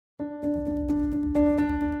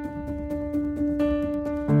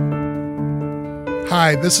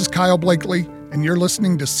Hi, this is Kyle Blakely, and you're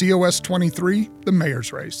listening to COS 23, The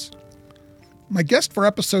Mayor's Race. My guest for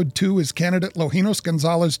episode 2 is candidate Longinos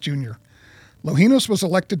Gonzalez Jr. Longinos was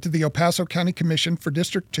elected to the El Paso County Commission for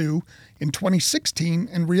District 2 in 2016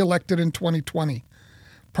 and re-elected in 2020.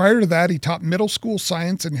 Prior to that, he taught middle school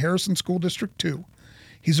science in Harrison School District 2.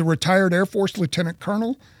 He's a retired Air Force Lieutenant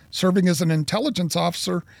Colonel, serving as an intelligence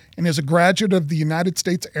officer, and is a graduate of the United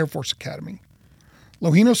States Air Force Academy.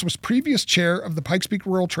 Longinos was previous chair of the Pikes Peak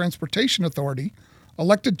Rural Transportation Authority,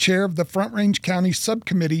 elected chair of the Front Range County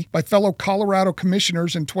Subcommittee by fellow Colorado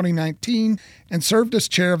commissioners in 2019, and served as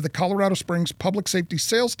chair of the Colorado Springs Public Safety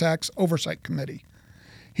Sales Tax Oversight Committee.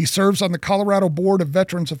 He serves on the Colorado Board of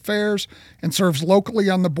Veterans Affairs and serves locally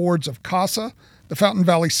on the boards of CASA, the Fountain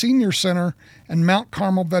Valley Senior Center, and Mount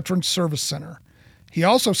Carmel Veterans Service Center. He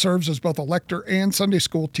also serves as both a lector and Sunday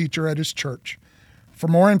school teacher at his church. For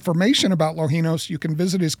more information about Longinos, you can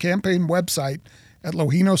visit his campaign website at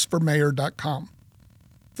longinosformayor.com.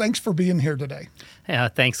 Thanks for being here today.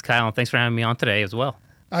 Thanks, Kyle, and thanks for having me on today as well.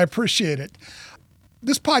 I appreciate it.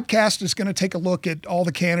 This podcast is going to take a look at all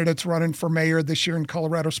the candidates running for mayor this year in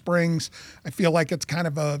Colorado Springs. I feel like it's kind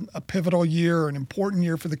of a pivotal year, an important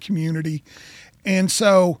year for the community. And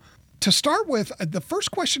so to start with, the first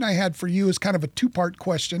question I had for you is kind of a two-part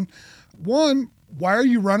question. One, why are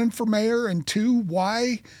you running for mayor? And two,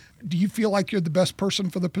 why do you feel like you're the best person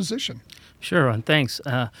for the position? Sure, and thanks.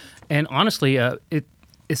 And honestly,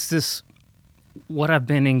 it's this what I've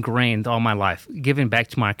been ingrained all my life, giving back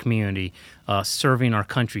to my community, serving our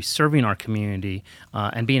country, serving our community,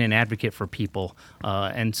 and being an advocate for people.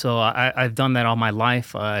 And so I've done that all my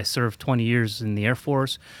life. I served 20 years in the Air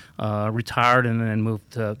Force, retired, and then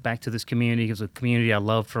moved back to this community. It was a community I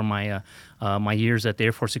loved from my years at the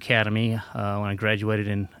Air Force Academy when I graduated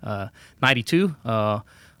in 92.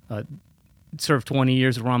 Served 20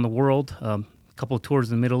 years around the world, a couple of tours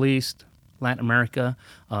in the Middle East, Latin America,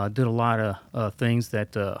 did a lot of things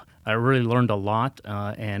that I really learned a lot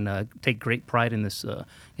and take great pride in this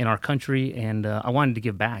in our country, and I wanted to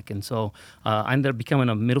give back. And so I ended up becoming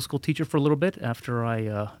a middle school teacher for a little bit after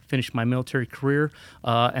I finished my military career,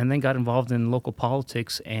 and then got involved in local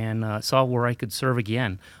politics and saw where I could serve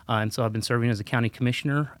again. And so I've been serving as a county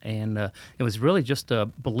commissioner, and it was really just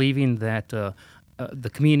believing that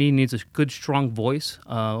the community needs a good, strong voice,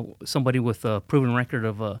 somebody with a proven record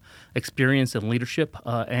of experience and leadership,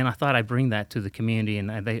 and I thought I'd bring that to the community,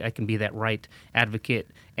 and I can be that right advocate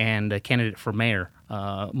and a candidate for mayor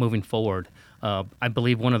moving forward. I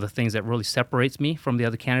believe one of the things that really separates me from the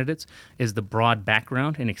other candidates is the broad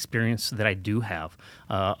background and experience that I do have.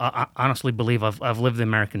 I honestly believe I've lived the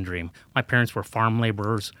American dream. My parents were farm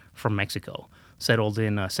laborers from Mexico, settled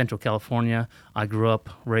in Central California. I grew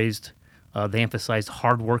up, raised. They emphasized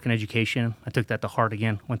hard work and education. I took that to heart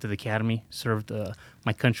again, went to the academy, served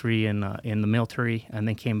my country in the military, and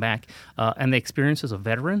then came back. And the experience as a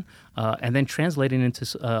veteran, and then translating into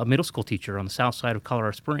a middle school teacher on the south side of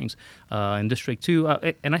Colorado Springs in District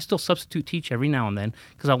 2. And I still substitute teach every now and then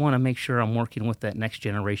because I want to make sure I'm working with that next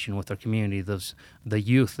generation, with our community, the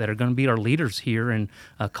youth that are going to be our leaders here in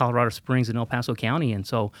Colorado Springs and El Paso County. And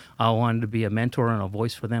so I wanted to be a mentor and a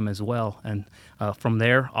voice for them as well. And from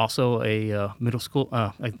there, also a middle school,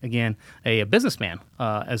 again, a businessman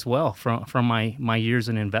as well from my years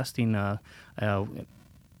in investing,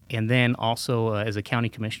 and then also as a county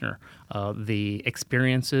commissioner, the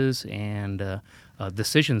experiences and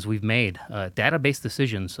decisions we've made, database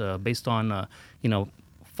decisions based on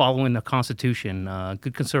following the Constitution,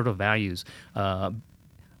 good conservative values,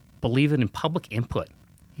 believing in public input,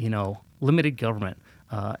 limited government,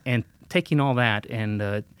 and taking all that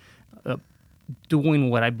and doing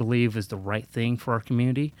what I believe is the right thing for our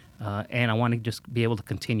community, and I want to just be able to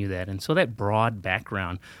continue that. And so that broad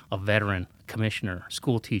background of veteran, commissioner,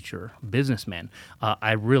 school teacher, businessman,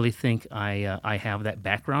 I really think I have that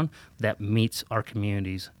background that meets our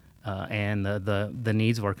communities and the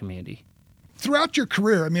needs of our community. Throughout your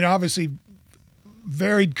career, obviously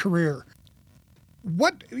varied career,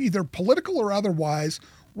 what, either political or otherwise,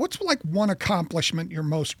 what's like one accomplishment you're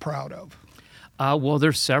most proud of? Well,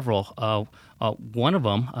 there's several. One of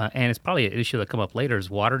them, and it's probably an issue that come up later,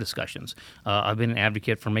 is water discussions. I've been an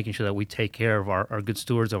advocate for making sure that we take care of our good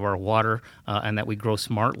stewards of our water and that we grow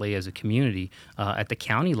smartly as a community. At the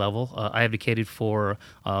county level, I advocated for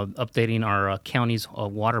updating our county's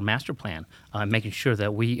water master plan, making sure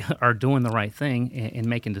that we are doing the right thing in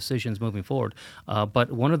making decisions moving forward.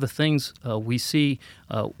 But one of the things we see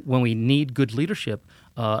when we need good leadership,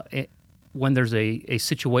 when there's a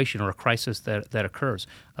situation or a crisis that occurs.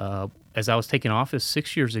 As I was taking office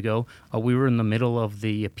 6 years ago, we were in the middle of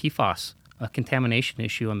the PFAS contamination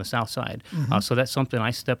issue on the south side. So that's something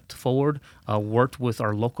I stepped forward, worked with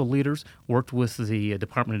our local leaders, worked with the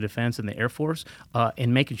Department of Defense and the Air Force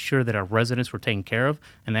in making sure that our residents were taken care of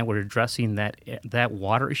and that we're addressing that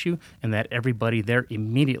water issue, and that everybody there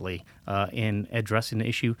immediately in addressing the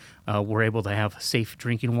issue were able to have safe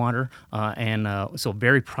drinking water. So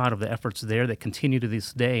very proud of the efforts there that continue to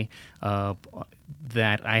this day,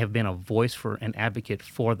 that I have been a voice for an advocate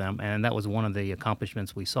for them. And that was one of the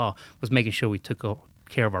accomplishments we saw, was making sure we took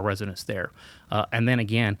care of our residents there. And then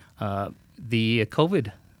again, the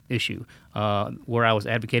COVID issue, where I was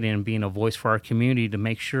advocating and being a voice for our community to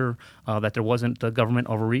make sure that there wasn't government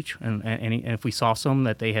overreach, and if we saw some,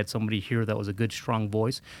 that they had somebody here that was a good, strong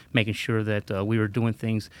voice, making sure that we were doing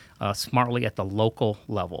things smartly at the local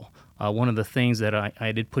level. One of the things that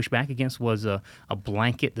I did push back against was a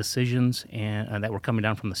blanket decisions and that were coming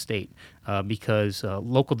down from the state, because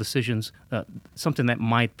local decisions, something that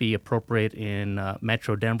might be appropriate in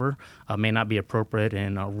Metro Denver, may not be appropriate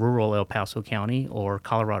in rural El Paso County or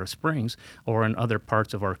Colorado Springs or in other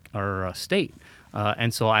parts of our state.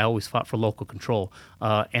 And so I always fought for local control,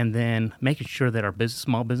 and then making sure that our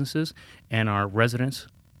small businesses and our residents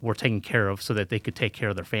were taken care of so that they could take care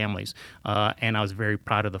of their families. And I was very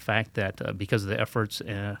proud of the fact that because of the efforts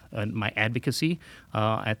and my advocacy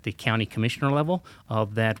at the county commissioner level,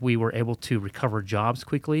 that we were able to recover jobs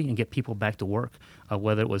quickly and get people back to work,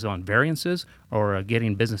 whether it was on variances or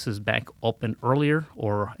getting businesses back open earlier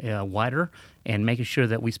or wider, and making sure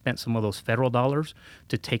that we spent some of those federal dollars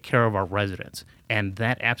to take care of our residents. And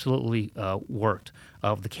that absolutely worked.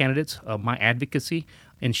 Of the candidates, my advocacy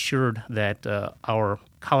ensured that our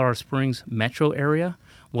Colorado Springs metro area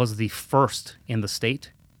was the first in the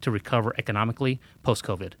state to recover economically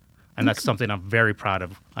post-COVID. And that's something I'm very proud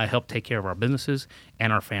of. I helped take care of our businesses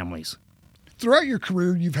and our families. Throughout your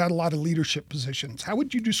career, you've had a lot of leadership positions. How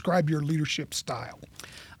would you describe your leadership style?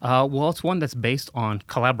 Well, it's one that's based on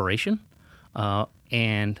collaboration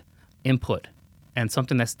and input, and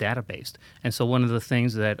something that's data-based. And so one of the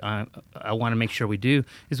things that I want to make sure we do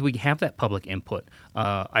is we have that public input.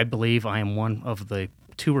 I believe I am one of the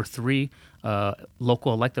 2 or 3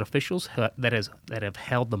 local elected officials that have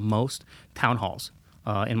held the most town halls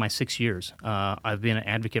in my 6 years. I've been an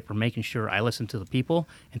advocate for making sure I listen to the people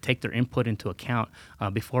and take their input into account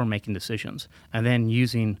before making decisions. And then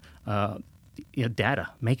using data,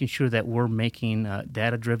 making sure that we're making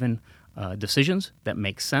data-driven decisions that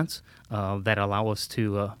make sense, that allow us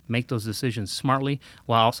to make those decisions smartly,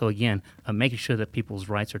 while also, again, making sure that people's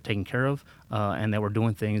rights are taken care of, and that we're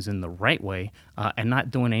doing things in the right way, and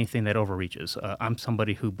not doing anything that overreaches. I'm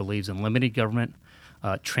somebody who believes in limited government,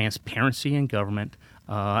 transparency in government,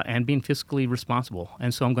 and being fiscally responsible.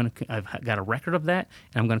 And so I've got a record of that,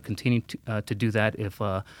 and I'm going to continue to do that if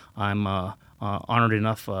I'm honored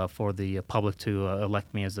enough for the public to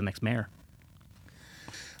elect me as the next mayor.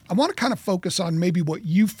 I want to kind of focus on maybe what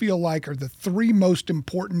you feel like are the 3 most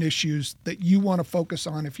important issues that you want to focus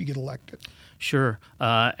on if you get elected. Sure.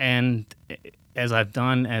 And as I've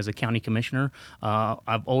done as a county commissioner,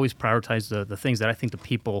 I've always prioritized the things that I think the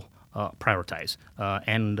people prioritize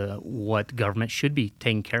and what government should be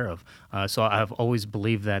taking care of. So I've always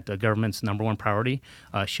believed that the government's number 1 priority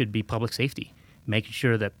should be public safety, making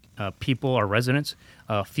sure that people, our residents,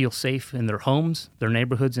 feel safe in their homes, their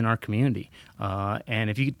neighborhoods, in our community. And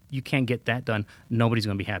if you can't get that done, nobody's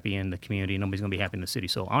going to be happy in the community, nobody's going to be happy in the city.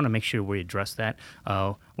 So I want to make sure we address that.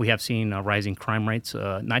 We have seen rising crime rates,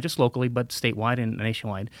 not just locally, but statewide and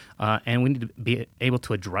nationwide, and we need to be able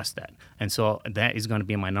to address that. And so that is going to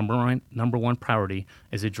be my number one priority,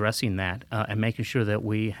 is addressing that and making sure that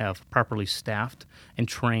we have properly staffed and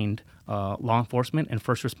trained law enforcement and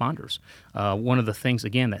first responders. One of the things,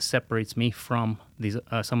 again, that separates me from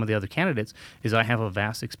some of the other candidates is I have a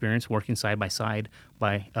vast experience working side by side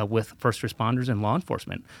with first responders and law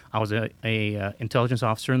enforcement. I was a intelligence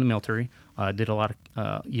officer in the military. Did a lot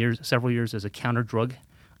of several years as a counter-drug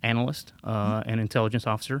analyst and intelligence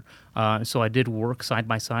officer. So I did work side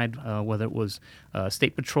by side, whether it was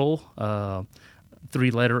State Patrol,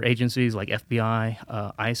 3-letter agencies like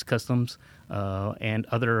FBI, ICE, Customs, and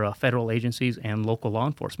other federal agencies and local law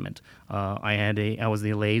enforcement. I was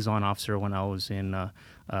the liaison officer when I was in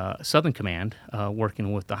Southern Command,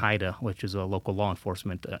 working with the HIDA, which is a local law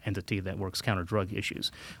enforcement entity that works counter-drug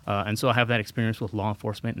issues. And so I have that experience with law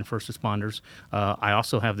enforcement and first responders. I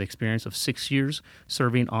also have the experience of 6 years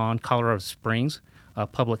serving on Colorado Springs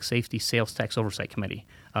Public Safety Sales Tax Oversight Committee,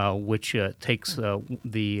 which takes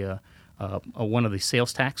one of the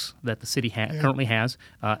sales tax that the city currently has,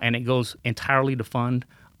 and it goes entirely to fund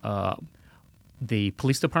the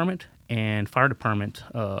police department and fire department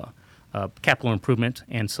capital improvement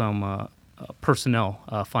and some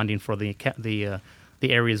personnel funding for the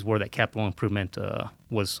areas where that capital improvement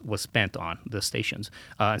was spent on the stations.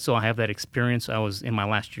 So I have that experience. I was in my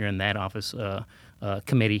last year in that office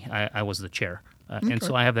committee. I was the chair. And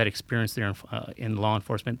so I have that experience there in law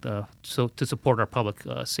enforcement so to support our public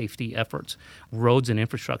safety efforts, roads and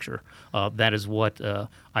infrastructure. That is what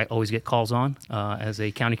I always get calls on as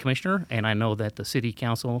a county commissioner, and I know that the city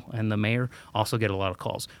council and the mayor also get a lot of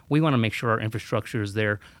calls. We want to make sure our infrastructure is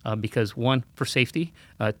there because, one, for safety,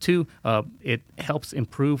 two, it helps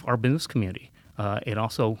improve our business community. It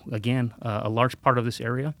also, again, a large part of this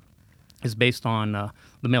area is based on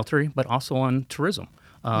the military, but also on tourism.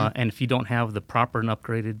 And if you don't have the proper and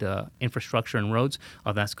upgraded infrastructure and roads,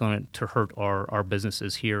 that's going to hurt our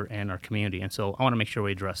businesses here and our community. And so I want to make sure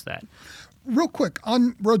we address that. Real quick,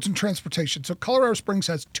 on roads and transportation. So Colorado Springs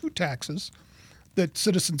has two taxes that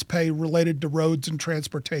citizens pay related to roads and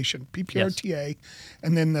transportation, PPRTA,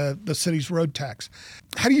 and then the city's road tax.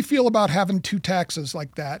 How do you feel about having two taxes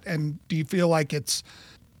like that? And do you feel like it's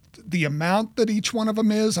the amount that each one of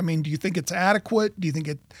them is? I mean, do you think it's adequate? Do you think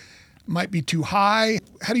it might be too high?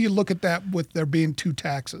 How do you look at that with there being two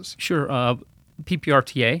taxes? Sure.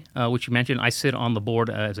 PPRTA, which you mentioned, I sit on the board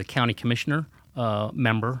as a county commissioner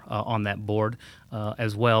member on that board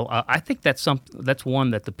as well. I think that's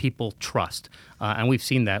one that the people trust, and we've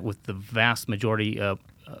seen that with the vast majority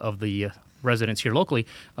of the residents here locally.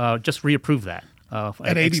 Just reapprove that. At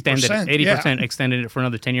 80%. 80% extended it for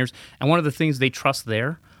another 10 years. And one of the things they trust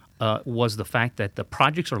there was the fact that the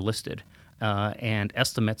projects are listed. And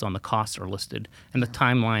estimates on the costs are listed, and the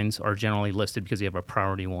timelines are generally listed because you have a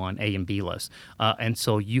priority 1, A, and B list. And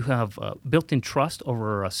so you have built-in trust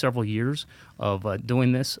over several years of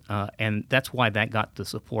doing this, and that's why that got the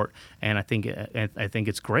support. And I think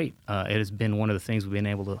it's great. It has been one of the things we've been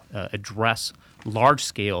able to address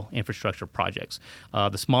large-scale infrastructure projects.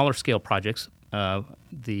 The smaller-scale projects,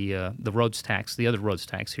 the roads tax, the other roads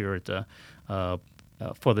tax here at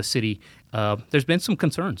for the city, there's been some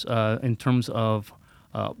concerns in terms of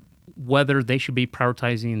whether they should be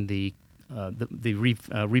prioritizing the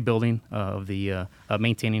rebuilding of the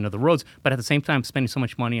maintaining of the roads, but at the same time spending so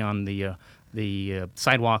much money on the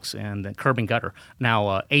sidewalks and the curb and gutter.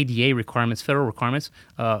 Now, ADA requirements, federal requirements,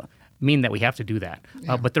 mean that we have to do that,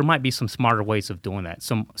 but there might be some smarter ways of doing that.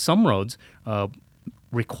 Some roads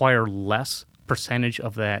require less percentage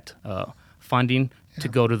of that funding to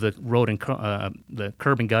go to the road and the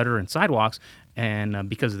curb and gutter and sidewalks, and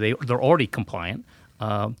because they're already compliant,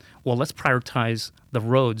 well, let's prioritize the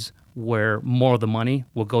roads where more of the money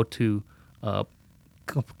will go to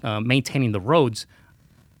maintaining the roads,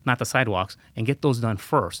 not the sidewalks, and get those done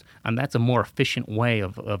first. And that's a more efficient way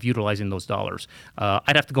of utilizing those dollars.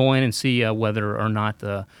 I'd have to go in and see whether or not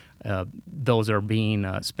those are being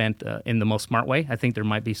spent in the most smart way. I think there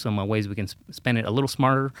might be some ways we can spend it a little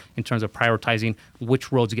smarter in terms of prioritizing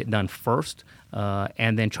which roads get done first,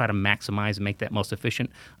 and then try to maximize and make that most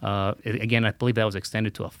efficient. Again, I believe that was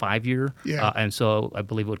extended to a 5-year, and so I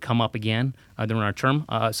believe it would come up again during our term.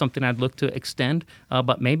 Something I'd look to extend,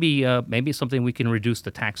 but maybe it's something we can reduce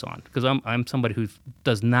the tax on, because I'm somebody who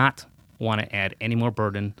does not want to add any more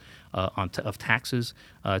burden of taxes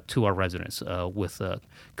to our residents. With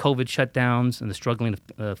COVID shutdowns and the struggling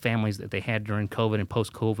families that they had during COVID and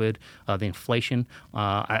post-COVID, the inflation,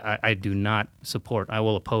 I do not support. I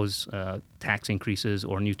will oppose tax increases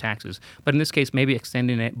or new taxes. But in this case, maybe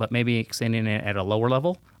extending it at a lower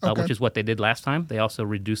level, which is what they did last time. They also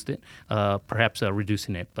reduced it, perhaps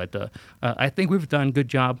reducing it. But I think we've done a good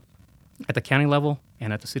job at the county level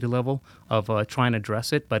and at the city level of trying to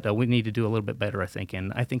address it, but we need to do a little bit better, I think,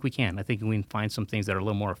 and I think we can. I think we can find some things that are a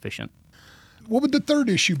little more efficient. What would the third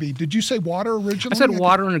issue be? Did you say water originally? I said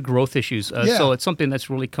water and growth issues. So it's something that's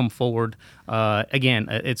really come forward. Again,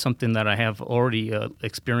 it's something that I have already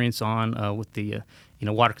experience on with the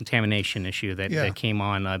water contamination issue that came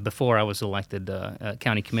on before I was elected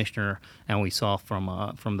county commissioner, and we saw from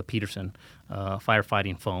the Peterson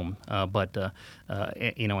firefighting foam,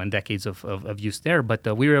 and decades of use there.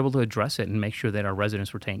 But we were able to address it and make sure that our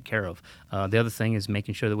residents were taken care of. The other thing is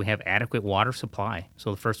making sure that we have adequate water supply.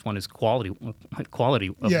 So the first one is quality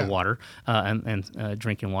of the water and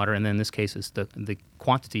drinking water, and then in this case is the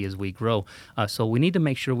quantity as we grow. So we need to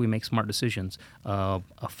make sure we make smart decisions,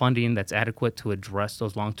 funding that's adequate to address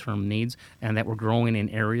those long-term needs, and that we're growing in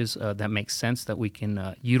areas that make sense that we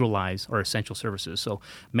can utilize our essential services. So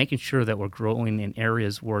making sure that we're growing in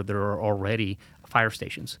areas where there are already fire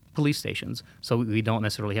stations, police stations, so we don't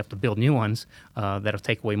necessarily have to build new ones that'll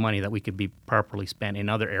take away money that we could be properly spent in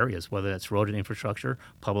other areas, whether that's road and infrastructure,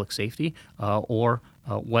 public safety, or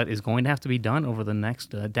what is going to have to be done over the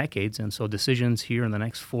next decades. And so decisions here in the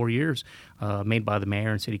next 4 years made by the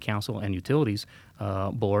mayor and city council and utilities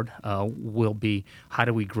board will be how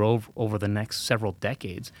do we grow over the next several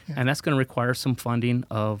decades. Yeah. And that's going to require some funding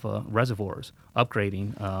of reservoirs,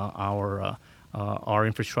 upgrading our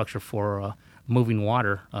infrastructure for moving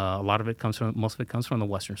water. Most of it comes from the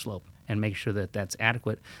western slope, and make sure that that's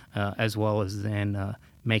adequate, as well as then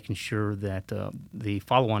making sure that the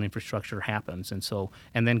follow-on infrastructure happens,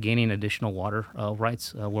 and then gaining additional water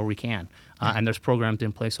rights where we can. And there's programs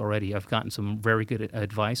in place already. I've gotten some very good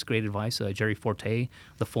advice, great advice. Jerry Forte,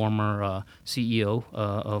 the former CEO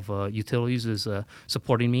of utilities, is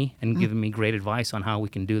supporting me and giving me great advice on how we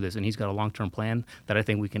can do this. And he's got a long-term plan that I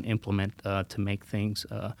think we can implement to make things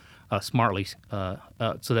smartly,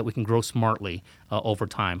 so that we can grow smartly over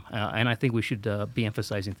time. And I think we should be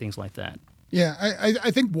emphasizing things like that. Yeah,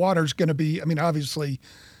 I think water's going to be, obviously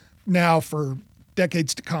now for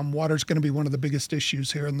decades to come, water's going to be one of the biggest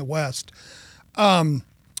issues here in the West.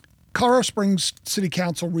 Colorado Springs City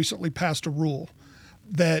Council recently passed a rule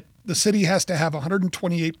that the city has to have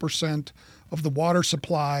 128% of the water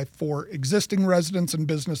supply for existing residents and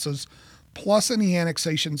businesses, plus any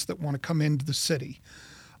annexations that want to come into the city.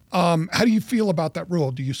 How do you feel about that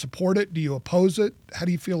rule? Do you support it? Do you oppose it? How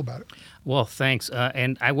do you feel about it? Well, thanks.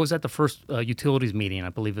 And I was at the first utilities meeting, I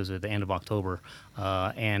believe it was at the end of October.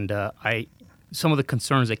 Some of the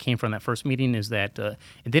concerns that came from that first meeting is that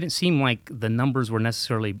it didn't seem like the numbers were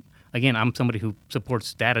necessarily, again, I'm somebody who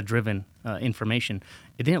supports data-driven information.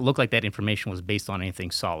 It didn't look like that information was based on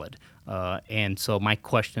anything solid. And so my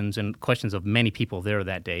questions and questions of many people there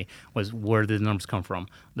that day was, where did the numbers come from?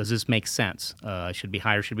 Does this make sense? Should it be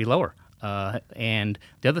higher, should it be lower? And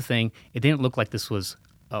the other thing, it didn't look like this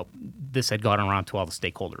had gotten around to all the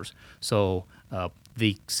stakeholders. So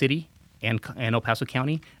the city and El Paso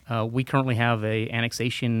County, we currently have a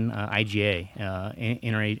annexation IGA,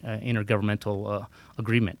 intergovernmental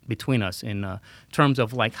agreement between us in terms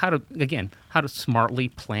of like how to smartly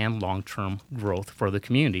plan long-term growth for the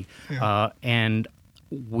community. Yeah. And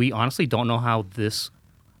we honestly don't know how this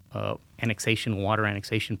water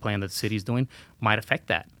annexation plan that the city is doing might affect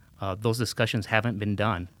that. Those discussions haven't been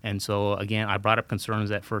done. And so, again, I brought up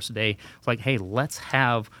concerns that first day. It's like, hey, let's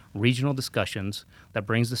have regional discussions that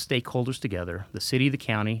brings the stakeholders together, the city, the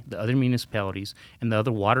county, the other municipalities, and the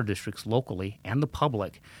other water districts locally, and the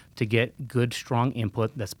public, to get good, strong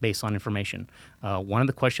input that's based on information. One of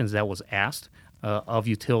the questions that was asked of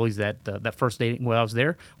utilities that first day when I was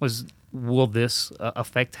there was, will this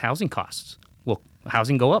affect housing costs? Will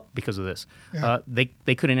housing go up because of this? Yeah.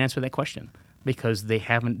 They couldn't answer that question, because they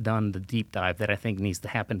haven't done the deep dive that I think needs to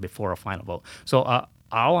happen before a final vote. So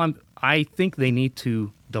I think they need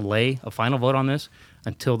to delay a final vote on this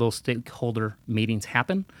until those stakeholder meetings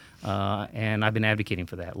happen, and I've been advocating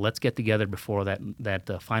for that. Let's get together before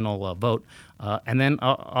that final vote, and then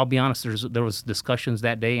I'll be honest. There was discussions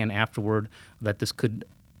that day and afterward that this could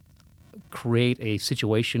create a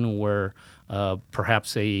situation where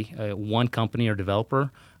perhaps a one company or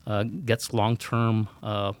developer gets a long-term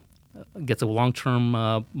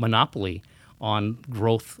monopoly on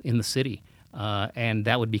growth in the city. And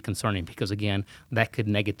that would be concerning, because, again, that could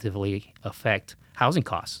negatively affect housing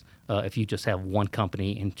costs if you just have one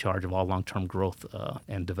company in charge of all long-term growth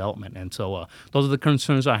and development. And so those are the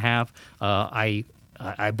concerns I have. I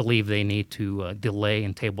believe they need to delay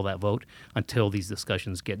and table that vote until these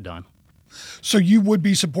discussions get done. So you would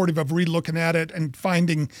be supportive of relooking at it and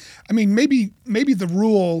finding, maybe the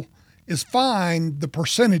rule is fine, the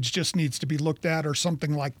percentage just needs to be looked at or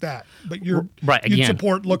something like that. But you'd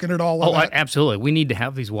support looking at all of that? Oh, absolutely. We need to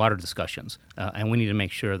have these water discussions, and we need to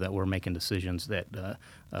make sure that we're making decisions that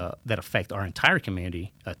affect our entire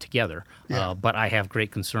community together. Yeah. But I have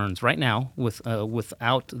great concerns right now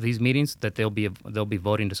without these meetings that they'll be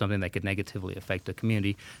voting to something that could negatively affect the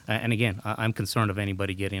community. And again, I'm concerned of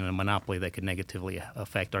anybody getting a monopoly that could negatively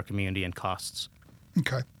affect our community and costs.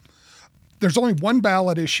 Okay. There's only one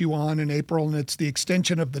ballot issue on in April, and it's the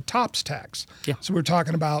extension of the TOPS tax. Yeah. So we're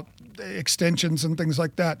talking about extensions and things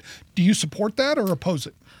like that. Do you support that or oppose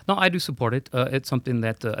it? No, I do support it. It's something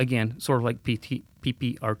that, again, sort of like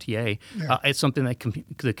PPRTA, yeah. It's something that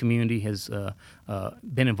the community has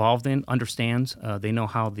been involved in, understands. They know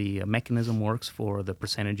how the mechanism works for the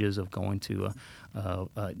percentages of going to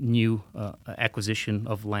new acquisition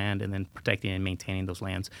of land and then protecting and maintaining those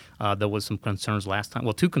lands. There was some concerns last time.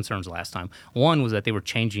 Well, two concerns last time. One was that they were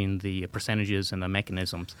changing the percentages and the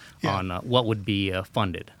mechanisms on what would be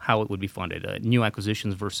funded, how it would be funded, new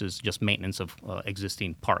acquisitions versus just maintenance of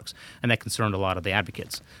existing parks. And that concerned a lot of the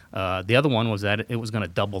advocates. The other one was that it was going to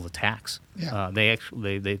double the tax. Yeah. They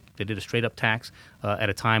did a straight up tax. at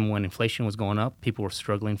a time when inflation was going up. People were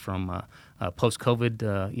struggling from post-COVID,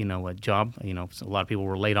 a job. A lot of people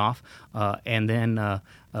were laid off. And then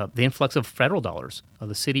the influx of federal dollars.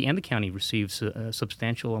 The city and the county receives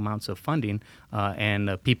substantial amounts of funding,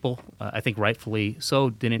 and people, I think rightfully so,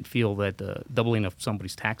 didn't feel that doubling of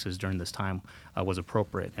somebody's taxes during this time was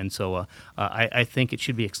appropriate. And so I think it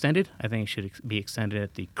should be extended. I think it should be extended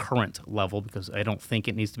at the current level because I don't think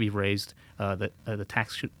it needs to be raised. The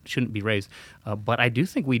tax shouldn't be raised. But I do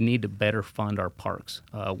think we need to better fund our parks.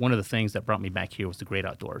 One of the things that brought me back here was the great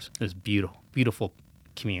outdoors. This beautiful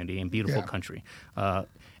community and beautiful country.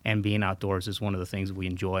 And being outdoors is one of the things we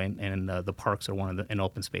enjoy, and the parks are and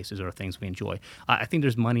open spaces are things we enjoy. I think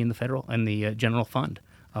there's money in the federal and the general fund.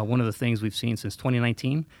 One of the things we've seen since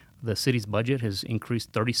 2019, the city's budget has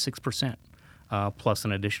increased 36%, plus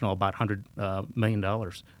an additional about $100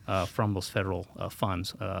 million from those federal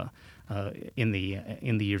funds in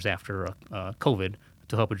the years after COVID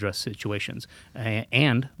to help address situations.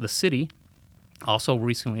 And the city also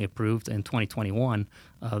recently approved in 2021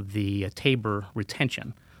 the Tabor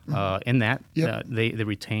retention. In that, they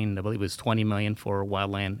retained, I believe it was $20 million for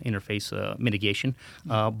wildland interface mitigation,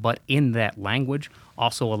 but in that language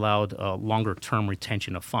also allowed longer-term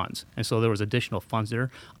retention of funds. And so there was additional funds there.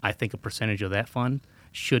 I think a percentage of that fund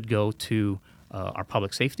should go to our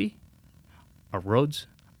public safety, our roads,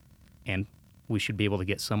 and we should be able to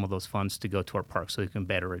get some of those funds to go to our parks so we can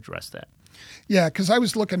better address that. Yeah, because I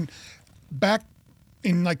was looking back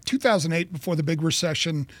in like 2008 before the big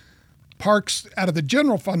recession, parks out of the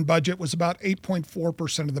general fund budget was about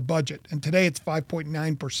 8.4% of the budget, and today it's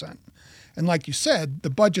 5.9%. And like you said, the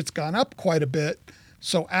budget's gone up quite a bit,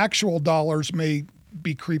 so actual dollars may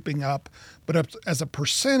be creeping up, but as a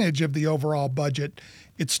percentage of the overall budget,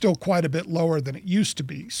 it's still quite a bit lower than it used to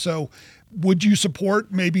be. So would you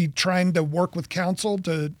support maybe trying to work with council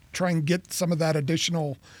to try and get some of that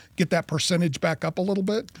get that percentage back up a little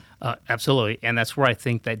bit? Absolutely. And that's where I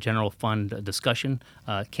think that general fund discussion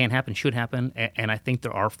can happen, should happen. And I think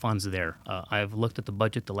there are funds there. I've looked at the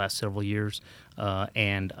budget the last several years,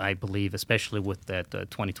 and I believe, especially with that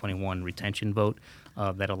 2021 retention vote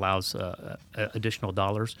that allows additional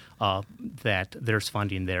dollars, that there's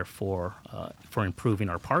funding there for improving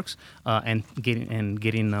our parks and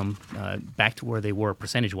getting them back to where they were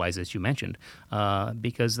percentage-wise, as you mentioned,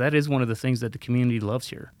 because that is one of the things that the community loves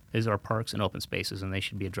here, is our parks and open spaces, and they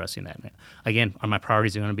should be addressing that. Again, my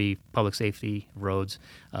priorities are going to be public safety, roads,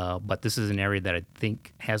 but this is an area that I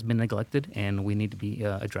think has been neglected, and we need to be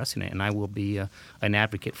addressing it, and I will be an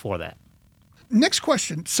advocate for that. Next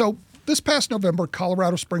question. So this past November,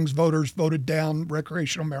 Colorado Springs voters voted down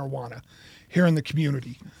recreational marijuana here in the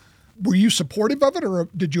community. Were you supportive of it, or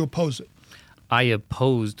did you oppose it? I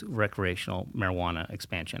opposed recreational marijuana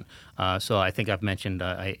expansion. So I think I've mentioned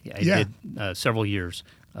I did several years.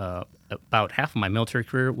 About half of my military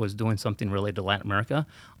career was doing something related to Latin America,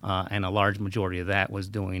 and a large majority of that was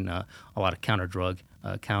doing a lot of counter-drug,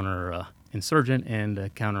 counter-insurgent,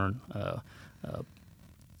 and counter-cartel.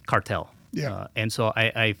 Yeah. And so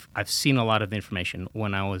I've seen a lot of information.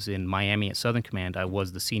 When I was in Miami at Southern Command, I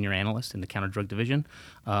was the senior analyst in the counter-drug division,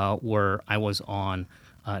 where I was on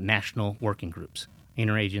national working groups,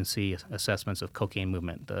 interagency assessments of cocaine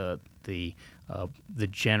movement, the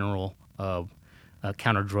general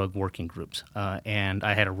counter-drug working groups, and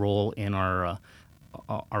I had a role in our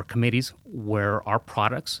committees where our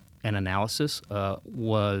products and analysis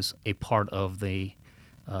was a part of the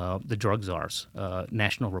drug czars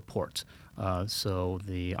national reports. So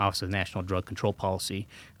the Office of National Drug Control Policy,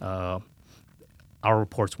 our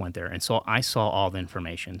reports went there, and so I saw all the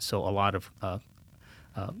information. So a lot of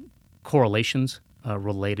correlations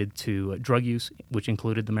related to drug use, which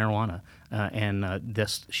included the marijuana, and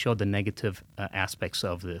this showed the negative aspects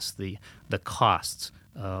of this, the costs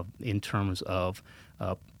in terms of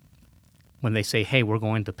when they say, hey, we're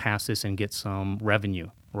going to pass this and get some revenue,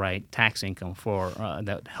 right, tax income for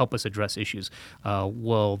that help us address issues.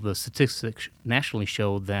 Well, the statistics nationally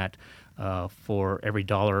show that for every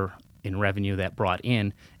dollar in revenue that brought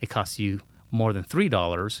in, it costs you more than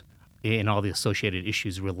 $3 in all the associated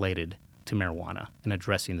issues related to marijuana and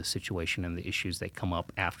addressing the situation and the issues that come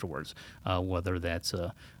up afterwards, whether that's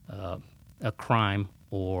a crime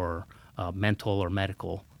or mental or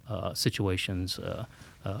medical situations,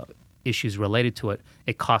 issues related to it.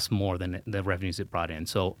 It costs more than the revenues it brought in.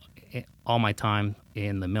 So all my time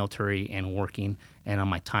in the military and working, and on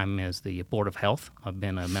my time as the Board of Health, I've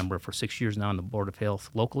been a member for 6 years now in the Board of Health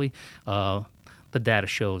locally, the data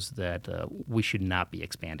shows that we should not be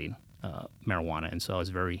expanding marijuana, and so I was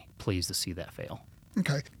very pleased to see that fail.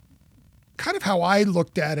 Okay. Kind of how I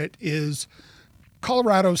looked at it is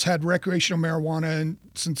Colorado's had recreational marijuana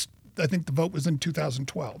since I think the vote was in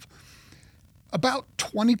 2012. About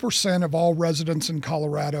 20% of all residents in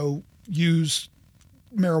Colorado use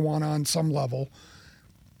marijuana on some level.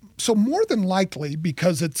 So more than likely,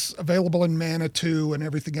 because it's available in Manitou and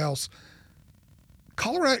everything else,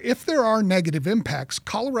 Colorado, if there are negative impacts,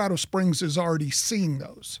 Colorado Springs is already seeing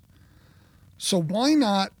those. So why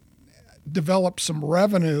not develop some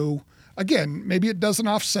revenue? Again, maybe it doesn't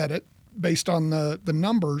offset it based on the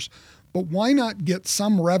numbers, but why not get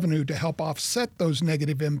some revenue to help offset those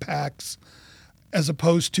negative impacts as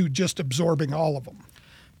opposed to just absorbing all of them?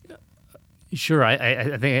 Sure,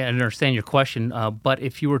 I think I understand your question, but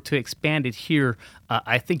if you were to expand it here,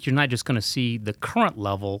 I think you're not just going to see the current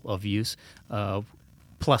level of use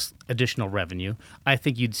plus additional revenue. I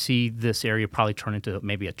think you'd see this area probably turn into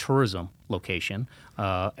maybe a tourism location,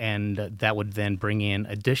 and that would then bring in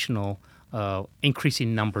additional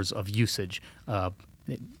increasing numbers of usage.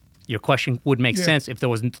 Your question would make sense if there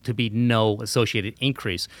was to be no associated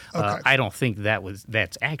increase. Okay. I don't think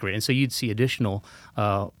that's accurate, and so you'd see additional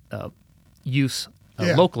use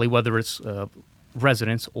locally, whether it's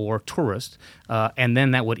residents or tourists, and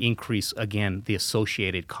then that would increase, again, the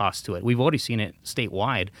associated cost to it. We've already seen it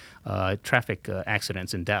statewide, traffic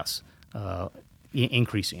accidents and deaths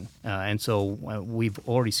increasing. And so we've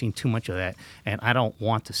already seen too much of that, and I don't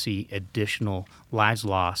want to see additional lives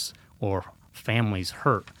lost or families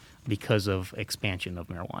hurt because of expansion of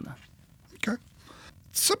marijuana. Okay.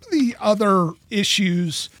 Some of the other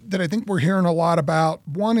issues that I think we're hearing a lot about,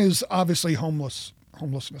 one is obviously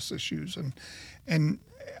homelessness issues, and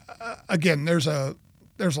again, there's a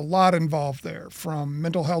lot involved there, from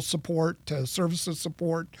mental health support to services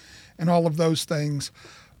support and all of those things.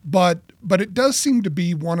 But it does seem to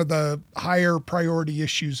be one of the higher priority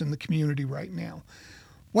issues in the community right now.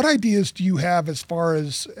 What ideas do you have as far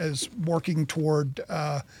as working toward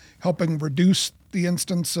helping reduce the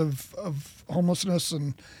instance of homelessness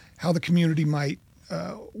and how the community might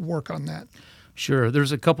work on that? Sure.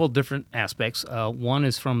 There's a couple of different aspects. One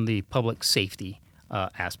is from the public safety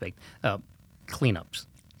aspect, cleanups.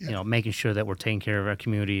 Yeah. Making sure that we're taking care of our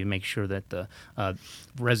community and make sure that the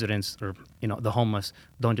residents or, the homeless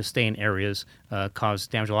don't just stay in areas, cause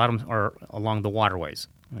damage. A lot of them are along the waterways.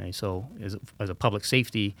 Right? So as a public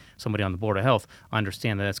safety, somebody on the Board of Health, I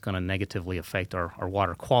understand that that's going to negatively affect our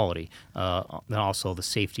water quality, and also the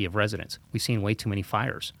safety of residents. We've seen way too many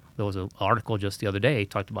fires. There was an article just the other day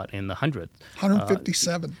talked about in the hundreds.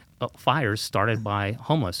 157. Fires started by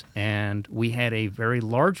homeless, and we had a very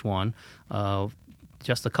large one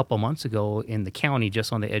just a couple of months ago in the county,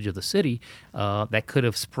 just on the edge of the city, that could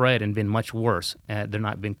have spread and been much worse. There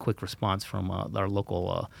not been quick response from our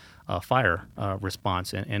local fire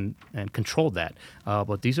response and controlled that.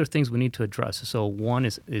 But these are things we need to address. So one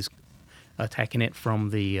is attacking it from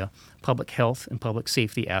the public health and public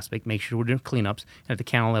safety aspect, make sure we're doing cleanups. At the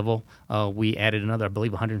county level, we added another, I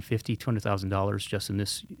believe, $150,000, $200,000 just in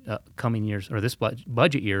this coming years, or this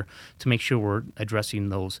budget year, to make sure we're addressing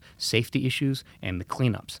those safety issues and the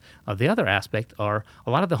cleanups. The other aspect are a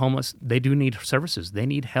lot of the homeless, they do need services. They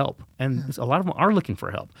need help, and a lot of them are looking for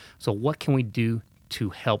help. So what can we do to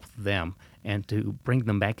help them and to bring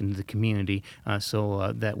them back into the community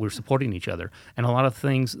so that we're supporting each other? And a lot of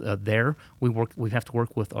things we have to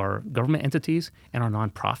work with our government entities and our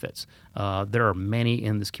nonprofits. There are many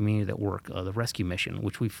in this community that work. The Rescue Mission,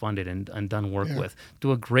 which we've funded and done work with,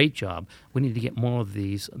 do a great job. We need to get more of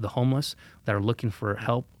the homeless that are looking for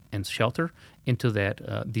help and shelter into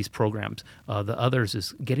these programs. The others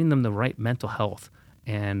is getting them the right mental health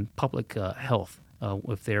and public health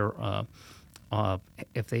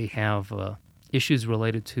if they have issues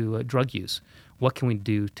related to drug use. What can we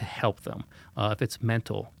do to help them? If it's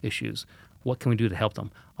mental issues, what can we do to help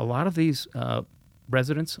them? A lot of these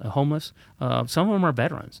residents, homeless, some of them are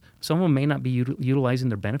veterans. Some of them may not be utilizing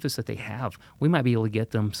their benefits that they have. We might be able to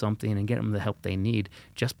get them something and get them the help they need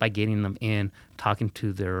just by getting them in, talking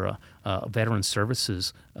to their veteran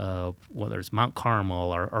services, whether it's Mount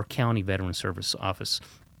Carmel or our county veteran service office,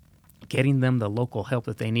 getting them the local help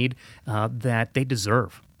that they need, that they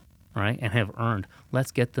deserve, right, and have earned.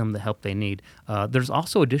 Let's get them the help they need. There's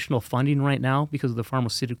also additional funding right now because of the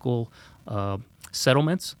pharmaceutical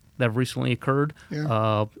settlements that have recently occurred,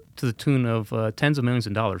 to the tune of tens of millions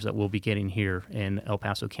of dollars that we'll be getting here in El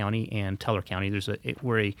Paso County and Teller County.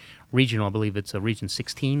 We're a regional, I believe it's a Region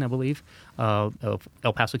 16, I believe, of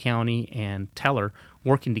El Paso County and Teller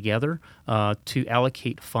working together to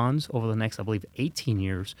allocate funds over the next, I believe, 18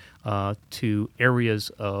 years to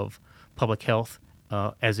areas of public health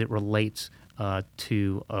as it relates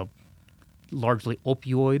to largely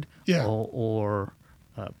opioid or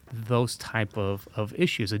those type of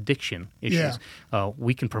issues, addiction issues,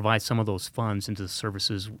 we can provide some of those funds into the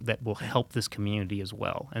services that will help this community as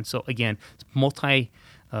well. And so again, it's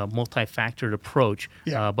multi-factored approach,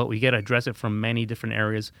 but we got to address it from many different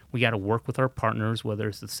areas. We got to work with our partners, whether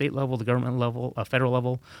it's the state level, the government level, federal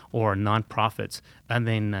level, or nonprofits, and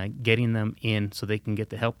then getting them in so they can get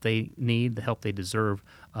the help they need, the help they deserve,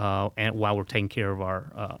 and while we're taking care of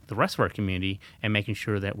our the rest of our community and making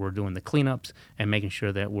sure that we're doing the cleanups and making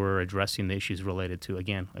sure that we're addressing the issues related to,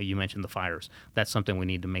 again, you mentioned the fires. That's something we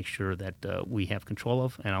need to make sure that we have control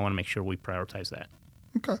of, and I want to make sure we prioritize that.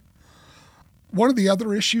 Okay. One of the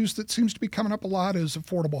other issues that seems to be coming up a lot is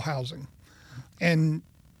affordable housing. And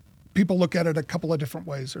people look at it a couple of different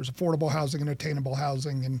ways. There's affordable housing and attainable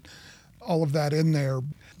housing and all of that in there.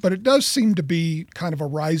 But it does seem to be kind of a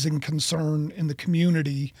rising concern in the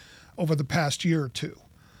community over the past year or two.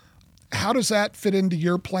 How does that fit into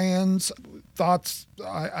your plans, thoughts,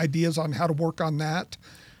 ideas on how to work on that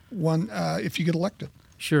if you get elected?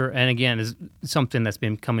 Sure, and again, it's something that's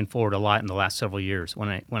been coming forward a lot in the last several years.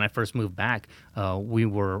 When I first moved back, we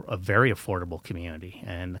were a very affordable community,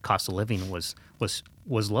 and the cost of living was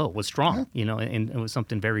low, was strong, and it was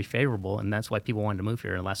something very favorable, and that's why people wanted to move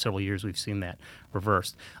here. In the last several years, we've seen that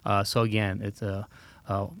reversed. So again, it's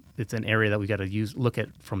an area that we got to look at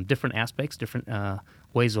from different aspects, different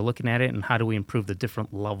ways of looking at it, and how do we improve the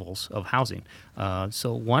different levels of housing.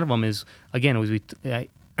 So one of them is, again, we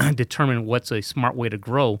determine what's a smart way to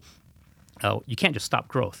grow. You can't just stop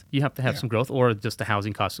growth. You have to have some growth, or just the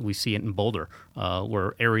housing costs. We see it in Boulder,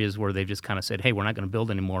 where areas where they've just kind of said, hey, we're not going to build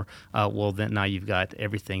anymore. Well, then now you've got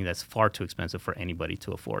everything that's far too expensive for anybody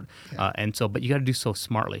to afford. But you got to do so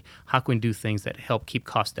smartly. How can we do things that help keep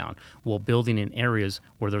costs down? Well, building in areas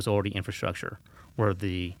where there's already infrastructure, where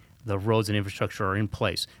the roads and infrastructure are in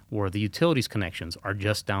place, where the utilities connections are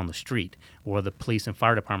just down the street, where the police and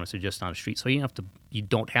fire departments are just down the street. So you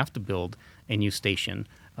don't have to build a new station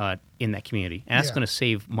in that community. And that's going to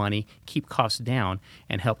save money, keep costs down,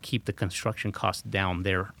 and help keep the construction costs down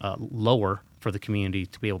there lower for the community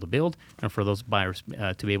to be able to build and for those buyers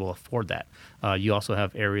to be able to afford that. You also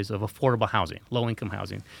have areas of affordable housing, low-income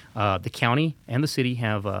housing. The county and the city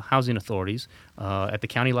have housing authorities. At the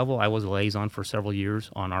county level, I was a liaison for several years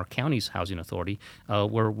on our county's housing authority,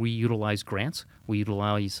 where we utilize grants. We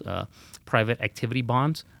utilize private activity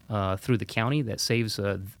bonds through the county that saves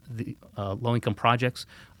the low-income projects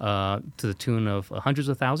to the tune of hundreds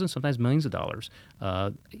of thousands, sometimes millions of dollars,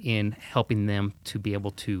 in helping them to be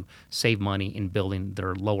able to save money in building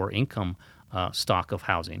their lower-income stock of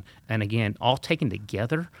housing. And again, all taken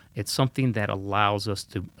together, it's something that allows us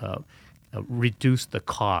to reduce the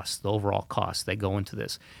costs, the overall costs that go into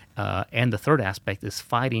this. And the third aspect is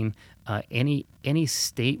fighting any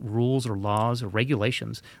state rules or laws or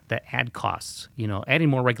regulations that add costs. Adding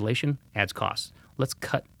more regulation adds costs. Let's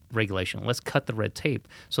cut regulation. Let's cut the red tape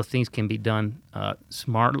so things can be done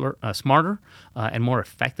smarter and more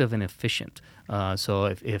effective and efficient. So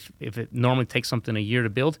if it normally takes something a year to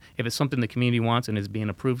build, if it's something the community wants and is being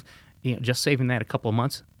approved, just saving that a couple of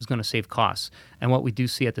months is going to save costs. And what we do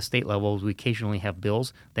see at the state level is we occasionally have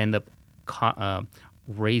bills that end up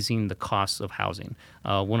raising the costs of housing.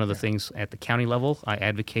 One of the things at the county level, I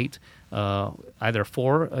advocate either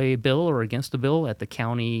for a bill or against a bill. At the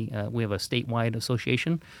county, we have a statewide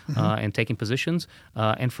association and taking positions.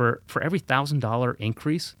 And for every $1,000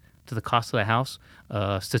 increase to the cost of the house,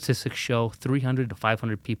 statistics show 300 to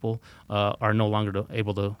 500 people are no longer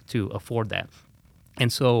able to afford that.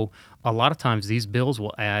 And so a lot of times these bills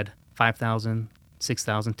will add $5,000,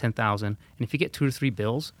 $6,000, $10,000. And if you get 2 or 3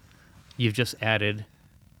 bills, you've just added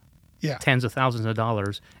tens of thousands of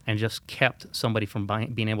dollars and just kept somebody from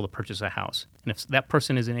being able to purchase a house. And if that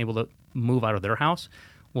person isn't able to move out of their house,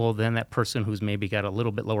 well, then that person who's maybe got a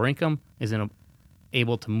little bit lower income isn't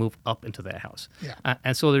able to move up into that house.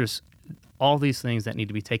 And so there's all these things that need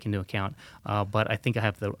to be taken into account. But I think I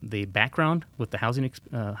have the background with the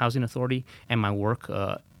housing authority and my work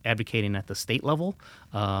advocating at the state level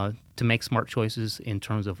to make smart choices in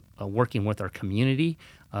terms of working with our community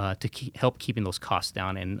to help keeping those costs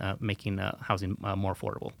down and making housing more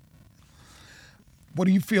affordable. What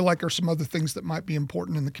do you feel like are some other things that might be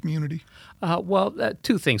important in the community? Well,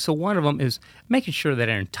 2 things. So one of them is making sure that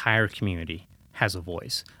our entire community has a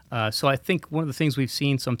voice. So I think one of the things we've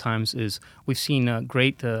seen sometimes is we've seen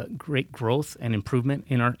great growth and improvement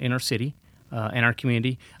in our city and our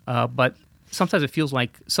community, but sometimes it feels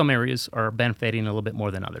like some areas are benefiting a little bit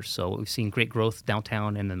more than others. So we've seen great growth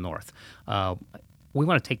downtown and the north. We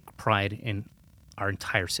want to take pride in our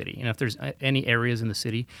entire city. And if there's any areas in the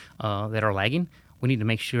city that are lagging, we need to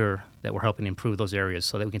make sure that we're helping improve those areas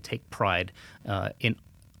so that we can take pride in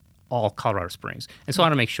all Colorado Springs. And so I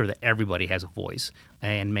want to make sure that everybody has a voice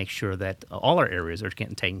and make sure that all our areas are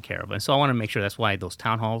getting taken care of. And so I want to make sure that's why those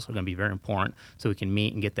town halls are going to be very important so we can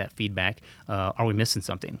meet and get that feedback. Are we missing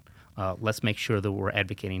something? Let's make sure that we're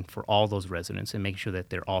advocating for all those residents and make sure that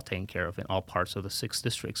they're all taken care of in all parts of the 6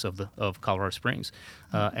 districts of Colorado Springs.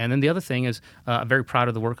 And then the other thing is I'm very proud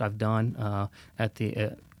of the work I've done at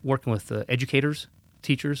the working with educators,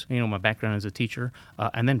 teachers. My background as a teacher,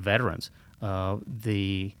 and then veterans.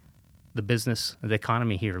 The business, the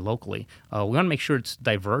economy here locally. We want to make sure it's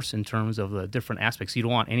diverse in terms of the different aspects. You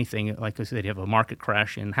don't want anything, like I said, you have a market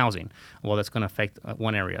crash in housing. Well, that's going to affect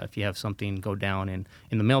one area. If you have something go down in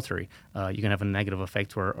the military, you're going to have a negative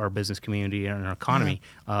effect to our business community and our economy.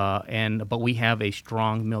 But we have a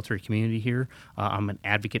strong military community here. I'm an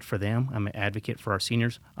advocate for them. I'm an advocate for our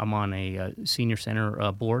seniors. I'm on a senior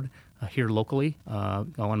center board here locally. I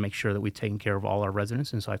want to make sure that we're taking care of all our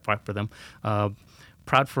residents, and so I fight for them.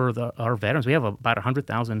 Proud for our veterans. We have about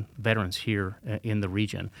 100,000 veterans here in the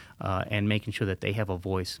region, and making sure that they have a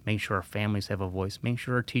voice, making sure our families have a voice, making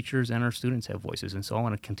sure our teachers and our students have voices. And so I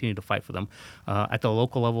want to continue to fight for them. At the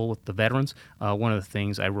local level with the veterans, one of the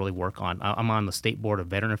things I really work on, I'm on the State Board of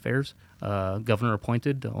Veteran Affairs, governor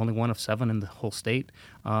appointed, only one of 7 in the whole state,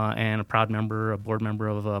 and a proud member, a board member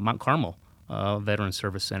of Mount Carmel Veteran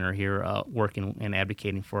Service Center here, working and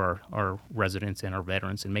advocating for our residents and our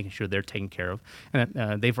veterans and making sure they're taken care of.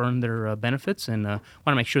 And they've earned their benefits, and want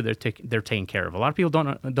to make sure they're taken care of. A lot of people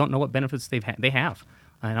don't know what benefits they have.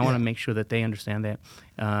 And I want to make sure that they understand that.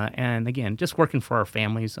 And again, just working for our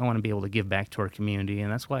families, I want to be able to give back to our community,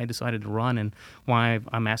 and that's why I decided to run and why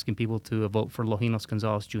I'm asking people to vote for Longinos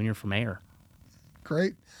Gonzalez Jr. for mayor.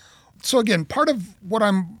 Great. So again, part of what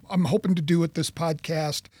I'm hoping to do with this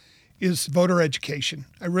podcast is voter education.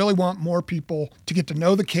 I really want more people to get to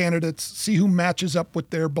know the candidates, see who matches up with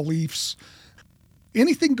their beliefs.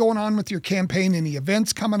 Anything going on with your campaign, any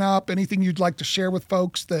events coming up, anything you'd like to share with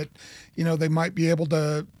folks that, they might be able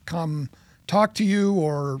to come talk to you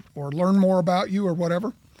or learn more about you or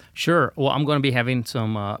whatever? Sure. Well, I'm going to be having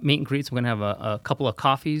some meet and greets. I'm going to have a couple of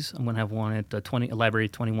coffees. I'm going to have one at Library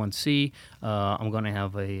 21C. I'm going to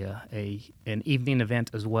have an evening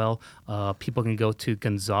event as well. People can go to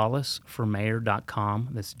gonzalezformayor.com.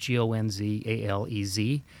 That's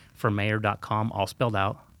GONZALEZ for mayor.com, all spelled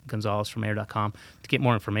out. gonzalezformayor.com to get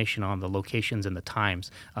more information on the locations and the times.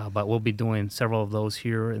 But we'll be doing several of those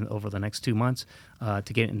here over the next 2 months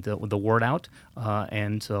to get the word out.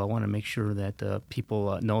 And so I want to make sure that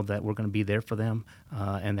people know that we're going to be there for them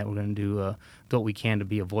and that we're going to do what we can to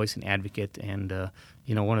be a voice and advocate. And,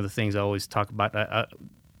 one of the things I always talk about,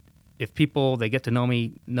 if people, they get to know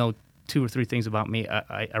me, know 2 or 3 things about me,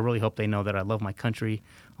 I really hope they know that I love my country,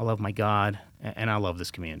 I love my God, and I love this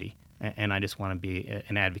community. And I just want to be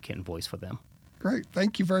an advocate and voice for them. Great.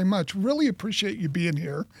 Thank you very much. Really appreciate you being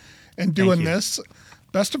here and doing this.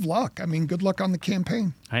 Best of luck. Good luck on the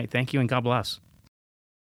campaign. All right. Thank you, and God bless.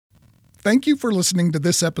 Thank you for listening to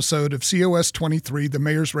this episode of COS 23, the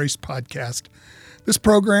Mayor's Race podcast. This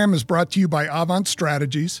program is brought to you by Avant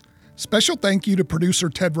Strategies. Special thank you to producer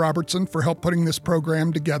Ted Robertson for help putting this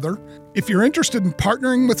program together. If you're interested in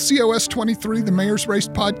partnering with COS 23, the Mayor's Race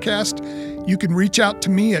podcast, you can reach out to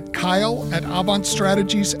me at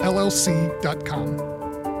kyle@avantstrategiesllc.com.